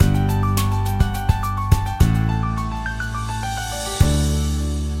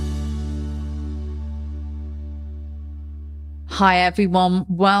Hi, everyone.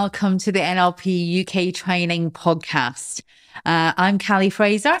 Welcome to the NLP UK Training podcast. I'm Callie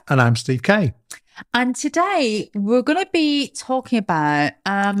Fraser. And I'm Steve Kay. And today we're going to be talking about,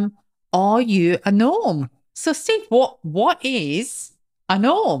 are you a norm? So Steve, what is a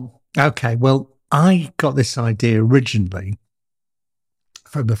norm? Okay, well, I got this idea originally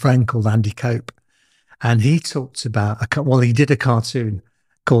from a friend called Andy Cope. And he talked about, he did a cartoon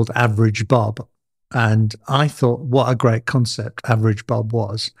called Average Bob. And I thought, what a great concept Average Bob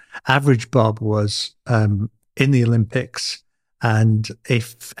was. Average Bob was in the Olympics. And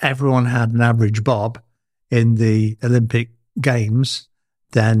if everyone had an Average Bob in the Olympic Games,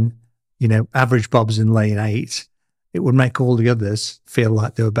 then, Average Bob's in lane 8. It would make all the others feel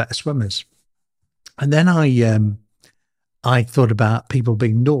like they were better swimmers. And then I thought about people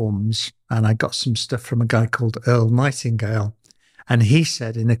being norms, and I got some stuff from a guy called Earl Nightingale. And he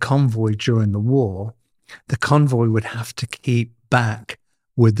said in a convoy during the war, the convoy would have to keep back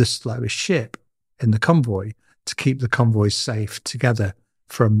with the slowest ship in the convoy to keep the convoy safe together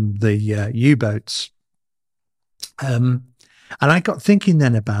from the U-boats. And I got thinking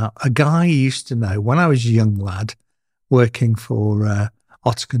then about a guy I used to know when I was a young lad working for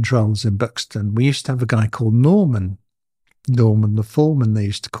Otter Controls in Buxton. We used to have a guy called Norman the foreman, they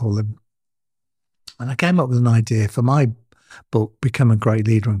used to call him. And I came up with an idea for my book, Become a Great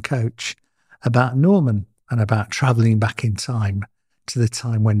Leader and Coach, about Norman and about travelling back in time to the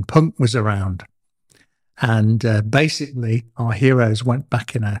time when punk was around. And basically, our heroes went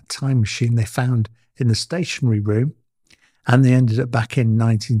back in a time machine they found in the stationery room, and they ended up back in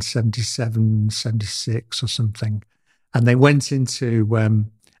 1977, 76 or something. And they went into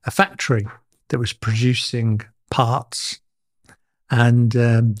a factory that was producing parts. And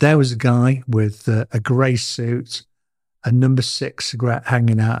there was a guy with a grey suit, a number 6 cigarette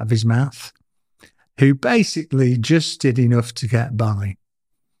hanging out of his mouth, who basically just did enough to get by.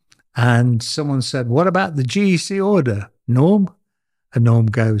 And someone said, "What about the GEC order, Norm?" And Norm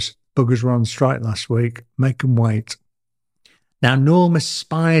goes, "Buggers were on strike last week, make them wait." Now, Norm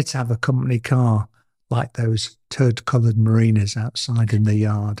aspired to have a company car like those turd-coloured marinas outside in the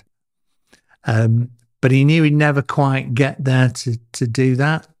yard. But he knew he'd never quite get there to do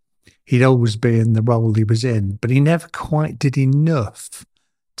that. He'd always be in the role he was in, but he never quite did enough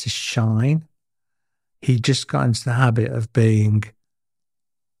to shine. He just got into the habit of being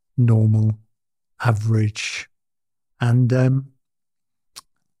normal, average. And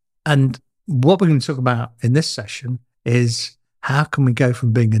what we're going to talk about in this session is how can we go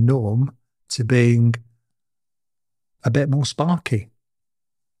from being a norm to being a bit more sparky.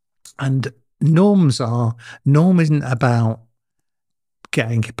 And norm isn't about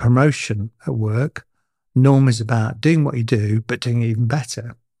getting a promotion at work. Norm is about doing what you do, but doing it even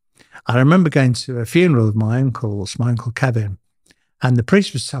better. I remember going to a funeral of my uncle Kevin, and the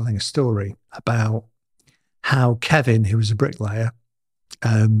priest was telling a story about how Kevin, who was a bricklayer,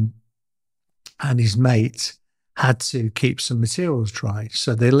 and his mate had to keep some materials dry.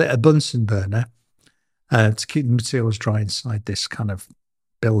 So they lit a Bunsen burner to keep the materials dry inside this kind of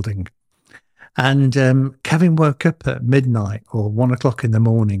building. And Kevin woke up at midnight or 1 o'clock in the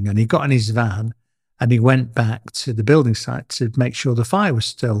morning, and he got in his van and he went back to the building site to make sure the fire was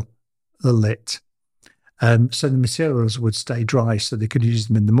still lit. So the materials would stay dry so they could use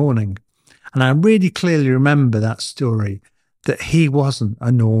them in the morning. And I really clearly remember that story, that he wasn't a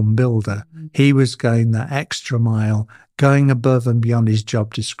norm builder. He was going that extra mile, going above and beyond his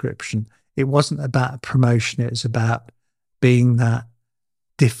job description. It wasn't about a promotion. It was about being that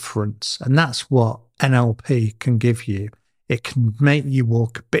difference. And that's what NLP can give you. It can make you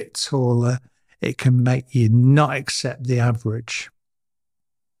walk a bit taller. It can make you not accept the average.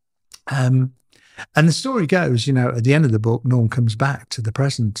 And the story goes, at the end of the book, Norm comes back to the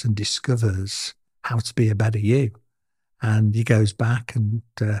present and discovers how to be a better you. And he goes back and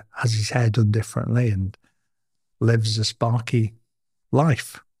has his hair done differently and lives a sparky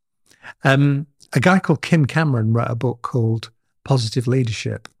life. A guy called Kim Cameron wrote a book called Positive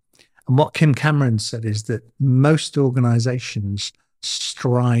Leadership. And what Kim Cameron said is that most organizations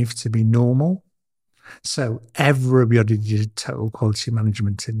strive to be normal. So everybody did total quality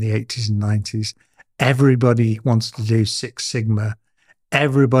management in the 80s and 90s. Everybody wants to do Six Sigma.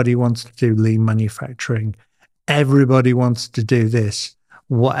 Everybody wants to do lean manufacturing. Everybody wants to do this,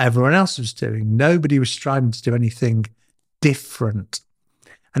 what everyone else was doing. Nobody was striving to do anything different.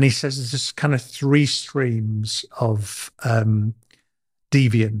 And he says there's just kind of 3 streams of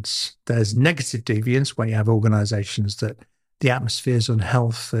deviance. There's negative deviance, where you have organizations that the atmosphere is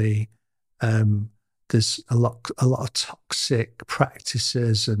unhealthy. There's a lot of toxic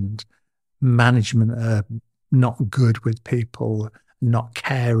practices and management not good with people, not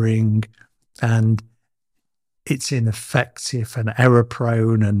caring, and it's ineffective and error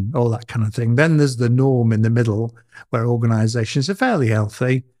prone and all that kind of thing. Then there's the norm in the middle where organizations are fairly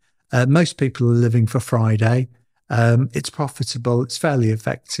healthy. Most people are living for Friday. It's profitable. It's fairly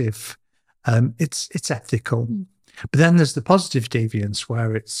effective. It's ethical. But then there's the positive deviance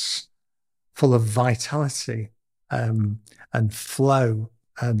where it's full of vitality and flow,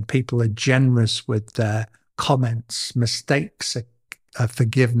 and people are generous with their comments. Mistakes are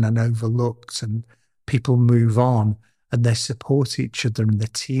forgiven and overlooked, and people move on, and they support each other, and the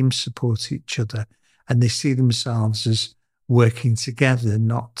teams support each other, and they see themselves as working together,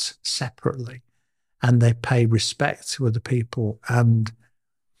 not separately, and they pay respect to other people. And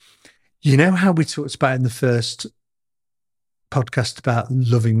you know how we talked about in the first podcast about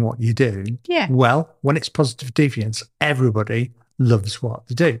loving what you do? Yeah. Well, when it's positive deviance, everybody loves what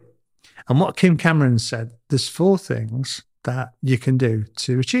they do. And what Kim Cameron said, there's 4 things that you can do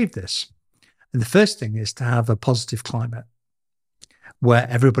to achieve this. And the first thing is to have a positive climate where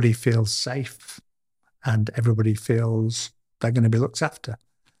everybody feels safe and everybody feels they're going to be looked after,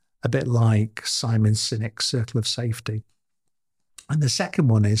 a bit like Simon Sinek's circle of safety. And the second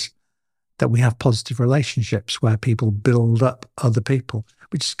one is that we have positive relationships where people build up other people,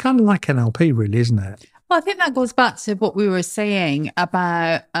 which is kind of like NLP, really, isn't it? Well, I think that goes back to what we were saying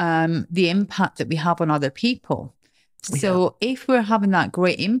about the impact that we have on other people. So if we're having that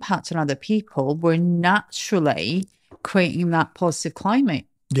great impact on other people, we're naturally creating that positive climate.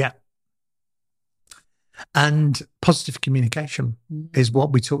 Yeah. And positive communication is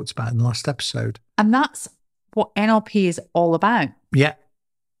what we talked about in the last episode. And that's what NLP is all about. Yeah.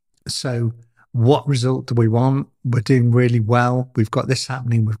 So what result do we want? We're doing really well. We've got this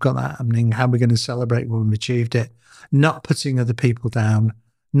happening. We've got that happening. How are we going to celebrate when we've achieved it? Not putting other people down,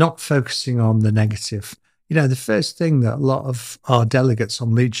 not focusing on the negative. You know, the first thing that a lot of our delegates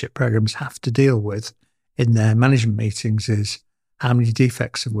on leadership programs have to deal with in their management meetings is how many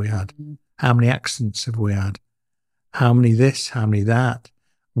defects have we had? How many accidents have we had? How many this? How many that?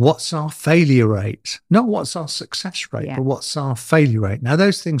 What's our failure rate? Not what's our success rate, but what's our failure rate? Now,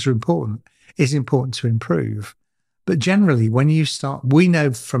 those things are important. It's important to improve. But generally, when you start, we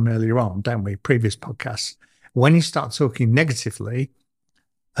know from earlier on, don't we, previous podcasts, when you start talking negatively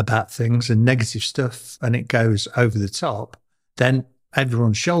about things and negative stuff and it goes over the top, then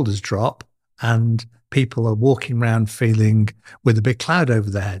everyone's shoulders drop and people are walking around feeling with a big cloud over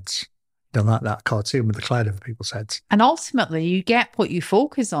their heads. Don't like that cartoon with the cloud over people's heads. And ultimately, you get what you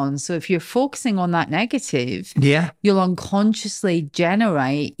focus on. So if you're focusing on that negative, you'll unconsciously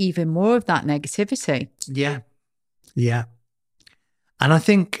generate even more of that negativity. Yeah. Yeah. And I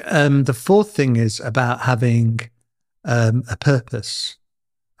think the 4th thing is about having a purpose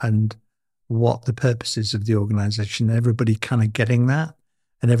and what the purpose is of the organisation. Everybody kind of getting that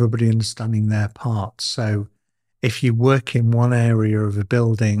and everybody understanding their part. So if you work in one area of a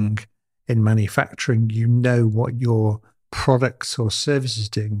building in manufacturing, you know what your products or services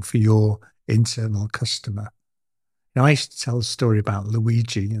are doing for your internal customer. Now, I used to tell a story about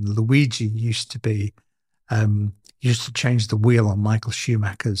Luigi, and Luigi used to change the wheel on Michael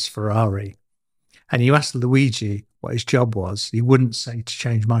Schumacher's Ferrari. And you asked Luigi what his job was, he wouldn't say to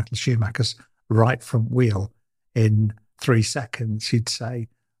change Michael Schumacher's right front wheel in 3 seconds. He'd say,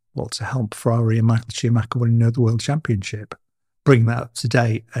 well, to help Ferrari and Michael Schumacher win another world championship, bring that up to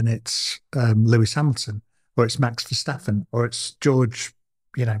date, and it's Lewis Hamilton, or it's Max Verstappen, or it's George,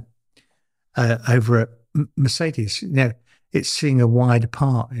 over at Mercedes. It's seeing a wider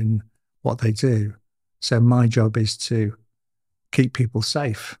part in what they do. So my job is to keep people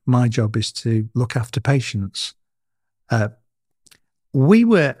safe. My job is to look after patients. I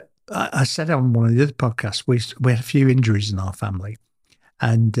said on one of the other podcasts, we had a few injuries in our family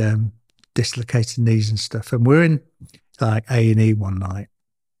and dislocated knees and stuff. And we're in like A&E one night,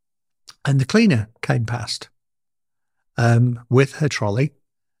 and the cleaner came past with her trolley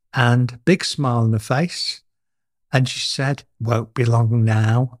and big smile on her face. And she said, won't be long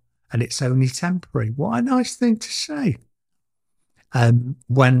now, and it's only temporary. What a nice thing to say.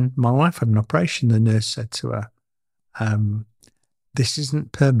 When my wife had an operation, the nurse said to her, this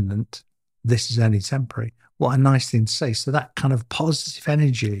isn't permanent. This is only temporary. What a nice thing to say. So that kind of positive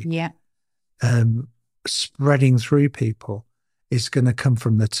energy spreading through people is going to come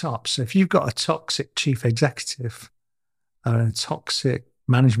from the top. So if you've got a toxic chief executive or a toxic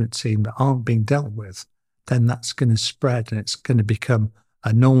management team that aren't being dealt with, then that's going to spread and it's going to become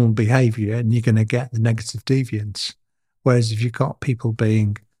a normal behavior and you're going to get the negative deviance. Whereas if you've got people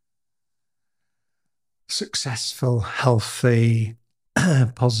being successful, healthy,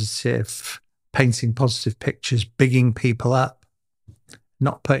 positive, painting positive pictures, bigging people up,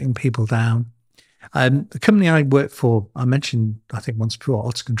 not putting people down. The company I worked for, I mentioned, I think once before,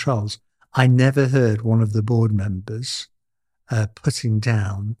 Otter Controls. I never heard one of the board members putting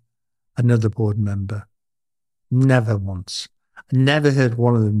down another board member. Never once. I never heard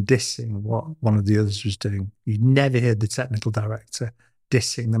one of them dissing what one of the others was doing. You never heard the technical director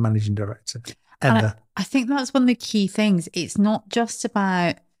dissing the managing director, ever. I think that's one of the key things. It's not just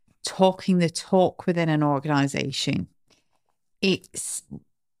about talking the talk within an organisation. It's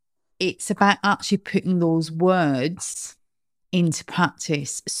about actually putting those words into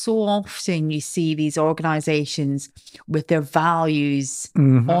practice. So often you see these organisations with their values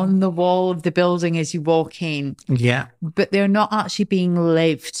on the wall of the building as you walk in. Yeah. But they're not actually being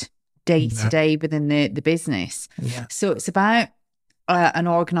lived day to day within the business. Yeah. So it's about an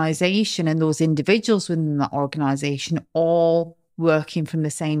organisation and those individuals within that organisation all working from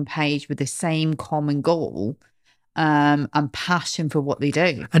the same page with the same common goal and passion for what they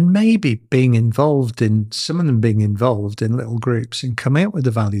do. And maybe being involved in, some of them being involved in little groups and coming up with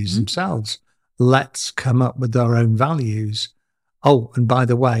the values themselves. Let's come up with our own values. Oh, and by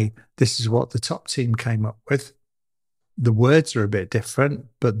the way, this is what the top team came up with. The words are a bit different,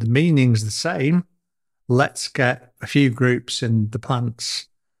 but the meaning's the same. Let's get a few groups in the plants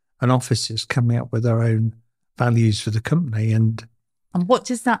and offices coming up with our own values for the company. And what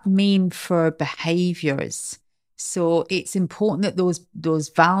does that mean for behaviours? So it's important that those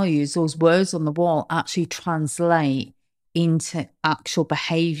values, those words on the wall actually translate into actual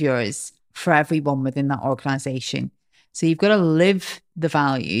behaviours for everyone within that organisation. So you've got to live the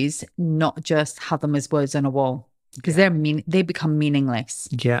values, not just have them as words on a wall, because they become meaningless.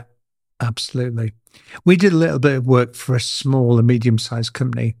 Yeah, absolutely. We did a little bit of work for a small and medium-sized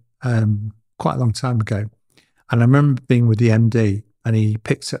company quite a long time ago. And I remember being with the MD and he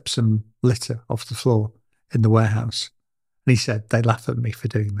picked up some litter off the floor in the warehouse. And he said, they laugh at me for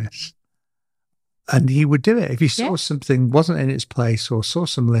doing this. And he would do it. If he saw something wasn't in its place or saw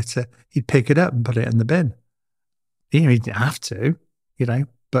some litter, he'd pick it up and put it in the bin. He didn't have to,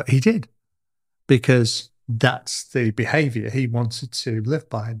 but he did, because that's the behaviour he wanted to live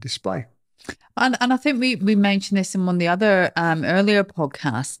by and display. And I think we mentioned this in one of the other earlier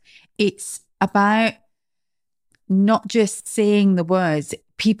podcasts. It's about not just saying the words.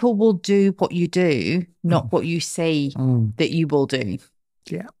 People will do what you do, not what you say that you will do.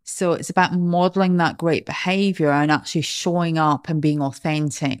 Yeah. So it's about modeling that great behavior and actually showing up and being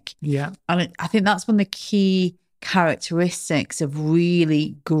authentic. Yeah. And I think that's one of the key characteristics of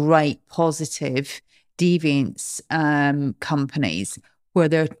really great, positive deviance companies, where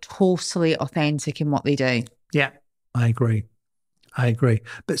they're totally authentic in what they do. Yeah, I agree.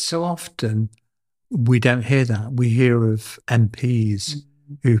 But so often we don't hear that. We hear of MPs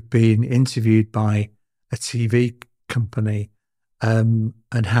who've been interviewed by a TV company and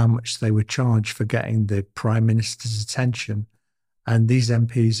how much they were charged for getting the Prime Minister's attention. And these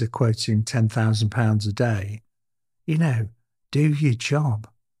MPs are quoting £10,000 a day. Do your job.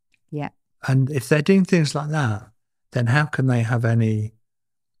 Yeah. And if they're doing things like that, then how can they have any...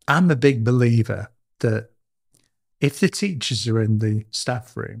 I'm a big believer that if the teachers are in the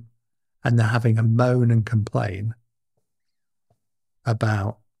staff room and they're having a moan and complain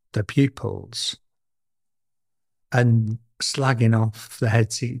about their pupils and slagging off the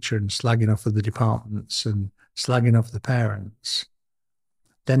head teacher and slagging off other departments and slagging off the parents,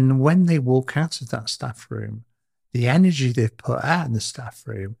 then when they walk out of that staff room, the energy they've put out in the staff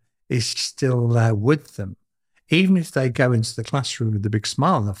room is still there with them. Even if they go into the classroom with a big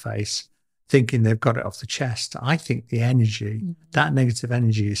smile on their face, thinking they've got it off the chest, I think the energy, that negative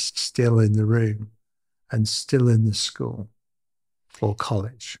energy, is still in the room and still in the school or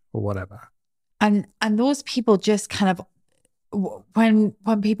college or whatever. And those people just kind of, when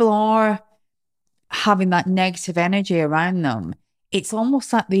people are having that negative energy around them, it's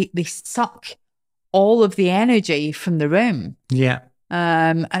almost like they suck all of the energy from the room. Yeah.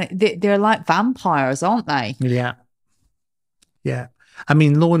 And they're like vampires, aren't they? Yeah. Yeah. I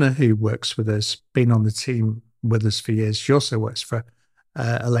mean, Lorna, who works with us, been on the team with us for years, she also works for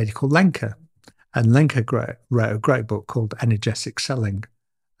a lady called Lenka. And Lenka wrote a great book called Energetic Selling,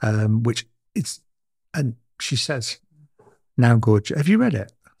 which it's, and she says, now gorgeous. Have you read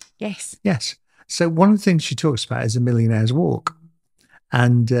it? Yes. Yes. So one of the things she talks about is a millionaire's walk.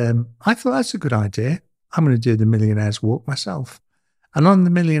 And I thought that's a good idea. I'm going to do the millionaire's walk myself. And on the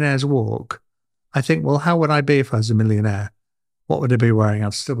millionaire's walk, I think, well, how would I be if I was a millionaire? What would I be wearing?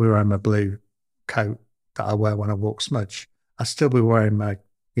 I'd still be wearing my blue coat that I wear when I walk smudge. I'd still be wearing my,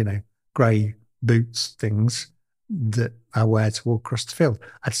 grey boots things, that I wear to walk across the field.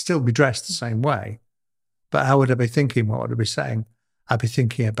 I'd still be dressed the same way, but how would I be thinking? What would I be saying? I'd be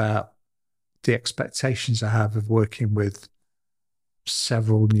thinking about the expectations I have of working with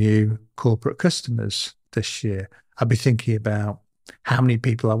several new corporate customers this year. I'd be thinking about how many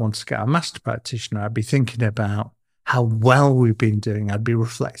people I want to get a Master Practitioner. I'd be thinking about how well we've been doing. I'd be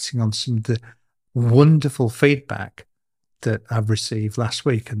reflecting on some of the wonderful feedback that I've received last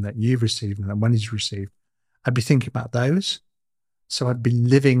week and that you've received and that Wendy's received. I'd be thinking about those. So I'd be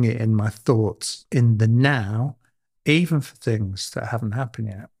living it in my thoughts in the now, even for things that haven't happened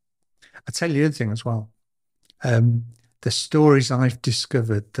yet. I'll tell you the other thing as well. The stories I've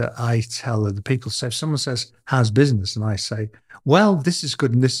discovered that I tell other people. So if someone says, how's business? And I say, well, this is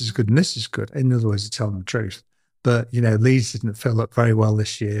good and this is good and this is good. In other words, I tell them the truth. But, leads didn't fill up very well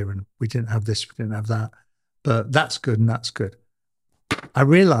this year and we didn't have this, we didn't have that. But that's good and that's good. I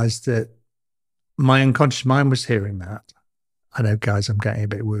realized that my unconscious mind was hearing that. I know, guys, I'm getting a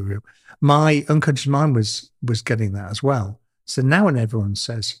bit woo-woo. My unconscious mind was getting that as well. So now when everyone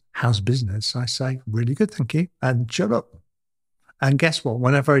says, how's business? I say, really good, thank you. And shut up. And guess what?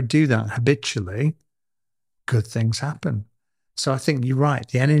 Whenever I do that habitually, good things happen. So I think you're right.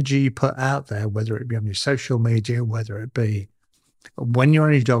 The energy you put out there, whether it be on your social media, whether it be when you're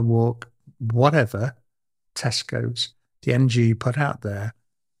on your dog walk, whatever, Tesco's, the energy you put out there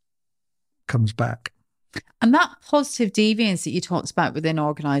comes back. And that positive deviance that you talked about within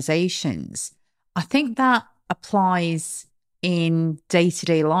organisations, I think that applies in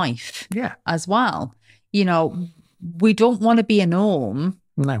day-to-day life as well. We don't want to be a norm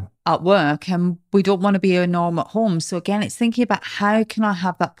at work and we don't want to be a norm at home. So again, it's thinking about how can I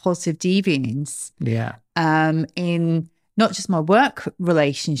have that positive deviance in not just my work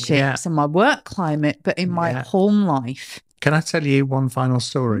relationships and my work climate, but in my home life. Can I tell you one final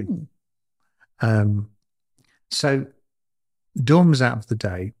story? So Dawn was out for the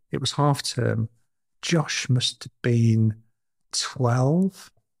day. It was half term. Josh must have been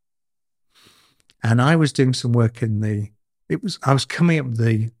 12. And I was doing some work I was coming up with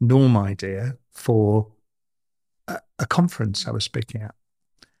the norm idea for a conference I was speaking at.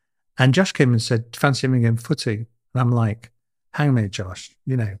 And Josh came and said, fancy him again footy? And I'm like, hang on a minute, Josh,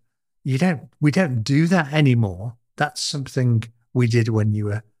 we don't do that anymore. That's something we did when you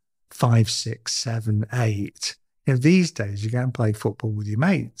were 5, 6, 7, 8. These days you go and play football with your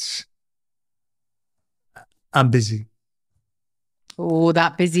mates. I'm busy. Oh,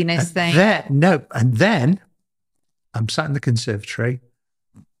 that busyness thing. And then I'm sat in the conservatory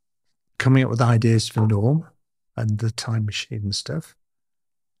coming up with ideas for Norm and the time machine and stuff.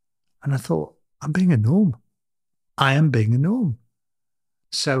 And I thought, I'm being a norm. I am being a norm.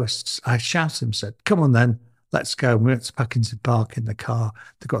 So I shouted and said, come on then, let's go. And we went to Packington Park in the car.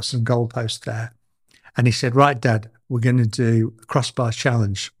 They've got some goalposts there. And he said, right, Dad, we're going to do a crossbar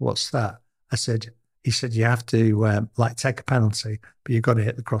challenge. What's that? He said, you have to take a penalty, but you've got to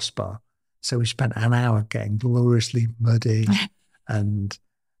hit the crossbar. So we spent an hour getting gloriously muddy and,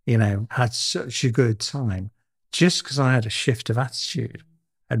 had such a good time just because I had a shift of attitude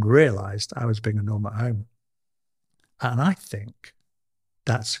and realised I was being a norm at home. And I think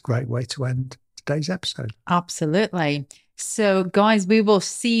that's a great way to end today's episode. Absolutely. So, guys, we will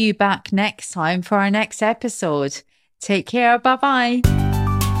see you back next time for our next episode. Take care. Bye-bye.